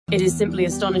It is simply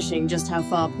astonishing just how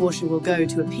far Porsche will go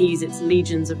to appease its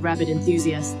legions of rabid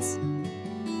enthusiasts.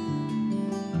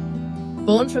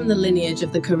 Born from the lineage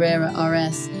of the Carrera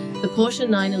RS, the Porsche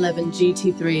 911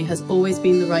 GT3 has always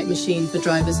been the right machine for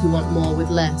drivers who want more with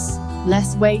less.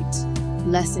 Less weight,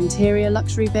 less interior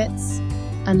luxury bits,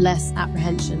 and less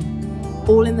apprehension.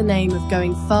 All in the name of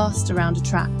going fast around a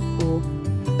track, or,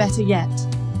 better yet,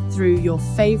 through your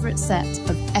favourite set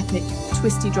of epic,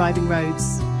 twisty driving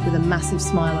roads with a massive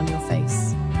smile on your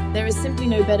face. There is simply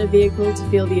no better vehicle to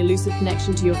feel the elusive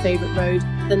connection to your favourite road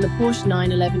than the Porsche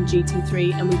 911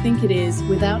 GT3, and we think it is,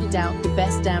 without a doubt, the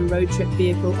best damn road trip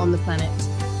vehicle on the planet.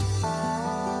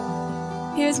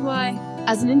 Here's why.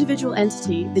 As an individual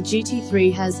entity, the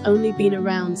GT3 has only been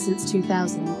around since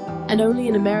 2000, and only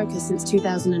in America since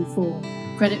 2004.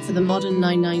 Credit for the modern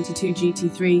 992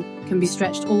 GT3 can be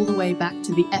stretched all the way back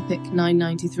to the epic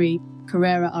 993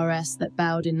 Carrera RS that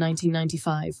bowed in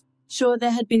 1995. Sure,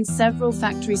 there had been several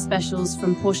factory specials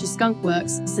from Porsche Skunk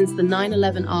Works since the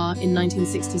 911R in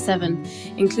 1967,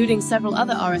 including several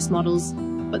other RS models,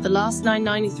 but the last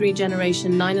 993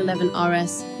 generation 911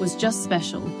 RS was just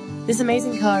special. This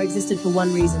amazing car existed for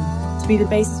one reason: to be the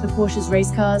basis for Porsche's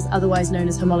race cars, otherwise known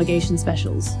as homologation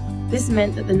specials. This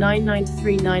meant that the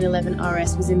 993 911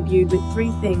 RS was imbued with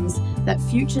three things that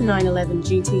future 911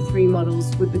 GT3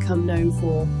 models would become known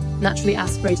for: naturally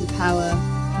aspirated power,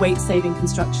 weight-saving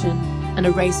construction, and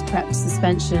a race-prepped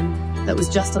suspension that was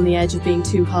just on the edge of being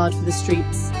too hard for the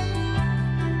streets.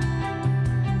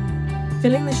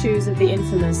 Filling the shoes of the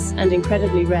infamous and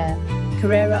incredibly rare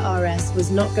Carrera RS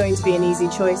was not going to be an easy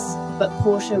choice, but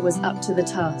Porsche was up to the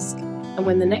task. And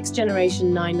when the next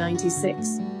generation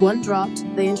 996 one dropped,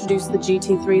 they introduced the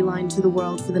GT3 line to the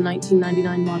world for the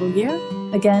 1999 model year.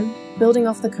 Again, building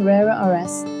off the Carrera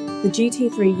RS, the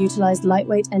GT3 utilized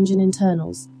lightweight engine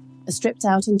internals, a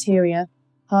stripped-out interior,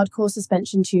 hardcore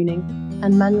suspension tuning,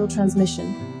 and manual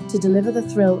transmission to deliver the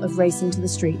thrill of racing to the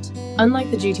street. Unlike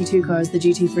the GT2 cars, the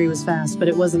GT3 was fast, but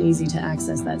it wasn't easy to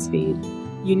access that speed.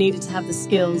 You needed to have the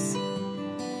skills.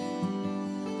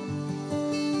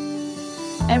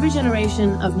 Every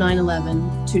generation of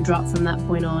 911 to drop from that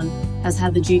point on has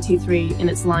had the GT3 in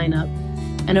its lineup,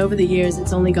 and over the years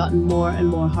it's only gotten more and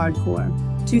more hardcore.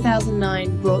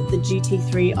 2009 brought the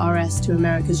GT3 RS to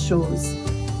America's shores,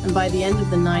 and by the end of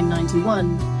the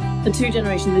 991, the two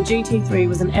generation, the GT3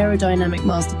 was an aerodynamic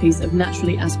masterpiece of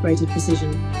naturally aspirated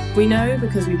precision. We know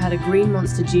because we've had a green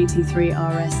monster GT3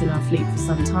 RS in our fleet for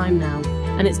some time now,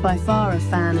 and it's by far a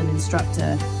fan and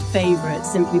instructor favourite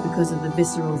simply because of the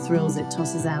visceral thrills it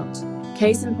tosses out.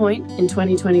 Case in point, in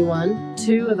 2021,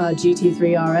 two of our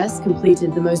GT3 RS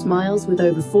completed the most miles with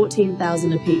over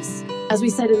 14,000 apiece. As we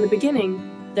said in the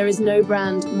beginning, there is no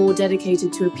brand more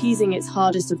dedicated to appeasing its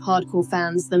hardest of hardcore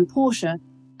fans than Porsche,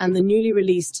 and the newly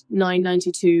released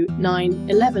 992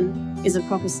 911 is a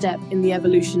proper step in the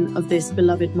evolution of this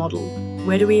beloved model.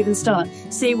 Where do we even start?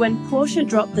 See, when Porsche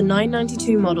dropped the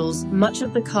 992 models, much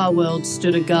of the car world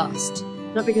stood aghast.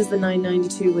 Not because the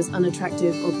 992 was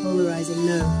unattractive or polarizing,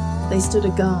 no. They stood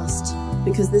aghast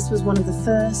because this was one of the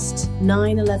first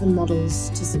 911 models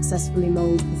to successfully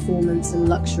mold performance and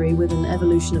luxury with an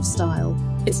evolution of style.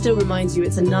 It still reminds you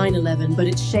it's a 911, but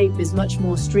its shape is much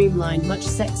more streamlined, much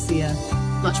sexier,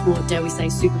 much more, dare we say,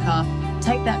 supercar.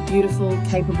 Take that beautiful,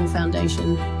 capable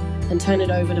foundation and turn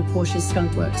it over to Porsche's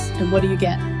Skunk Works, and what do you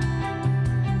get?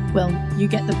 Well, you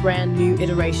get the brand new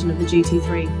iteration of the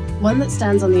GT3, one that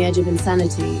stands on the edge of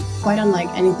insanity, quite unlike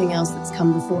anything else that's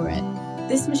come before it.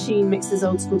 This machine mixes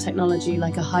old-school technology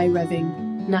like a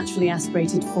high-revving, naturally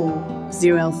aspirated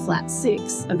 4.0L flat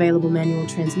 6 available manual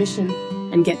transmission,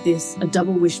 and get this, a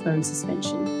double wishbone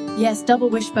suspension. Yes, double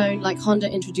wishbone like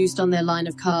Honda introduced on their line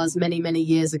of cars many, many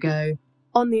years ago.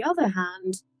 On the other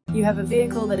hand, you have a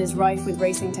vehicle that is rife with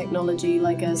racing technology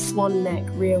like a swan neck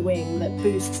rear wing that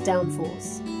boosts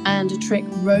downforce, and a trick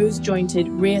rose-jointed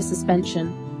rear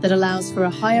suspension that allows for a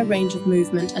higher range of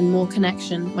movement and more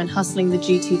connection when hustling the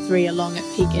GT3 along at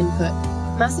peak input.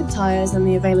 Massive tyres and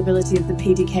the availability of the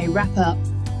PDK wrap up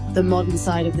the modern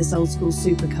side of this old-school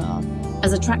supercar.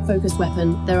 As a track-focused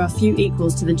weapon, there are few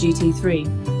equals to the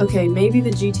GT3. Okay, maybe the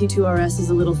GT2 RS is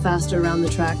a little faster around the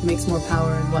track, makes more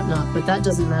power and whatnot, but that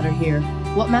doesn't matter here.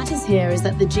 What matters here is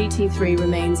that the GT3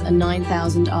 remains a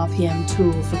 9,000 RPM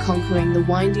tool for conquering the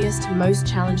windiest, most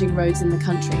challenging roads in the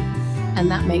country,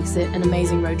 and that makes it an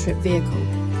amazing road trip vehicle.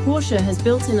 Porsche has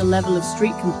built in a level of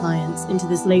street compliance into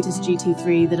this latest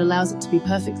GT3 that allows it to be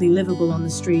perfectly livable on the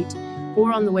street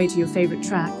or on the way to your favorite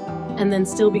track, and then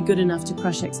still be good enough to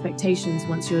crush expectations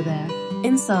once you're there.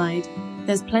 Inside,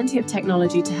 there's plenty of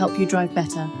technology to help you drive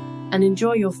better and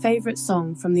enjoy your favorite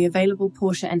song from the available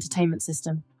Porsche entertainment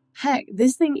system. Heck,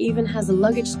 this thing even has a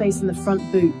luggage space in the front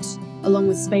boot, along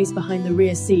with space behind the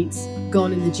rear seats,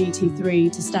 gone in the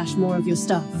GT3 to stash more of your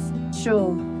stuff.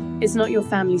 Sure, it's not your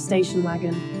family station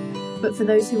wagon, but for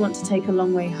those who want to take a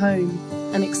long way home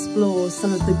and explore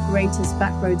some of the greatest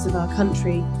back roads of our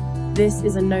country, this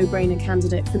is a no-brainer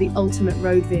candidate for the ultimate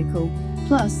road vehicle.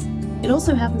 Plus, it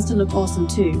also happens to look awesome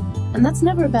too, and that's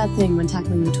never a bad thing when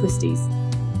tackling the twisties.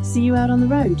 See you out on the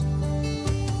road.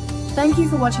 Thank you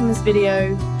for watching this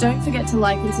video. Don't forget to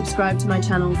like and subscribe to my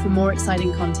channel for more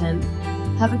exciting content.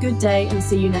 Have a good day and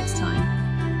see you next time.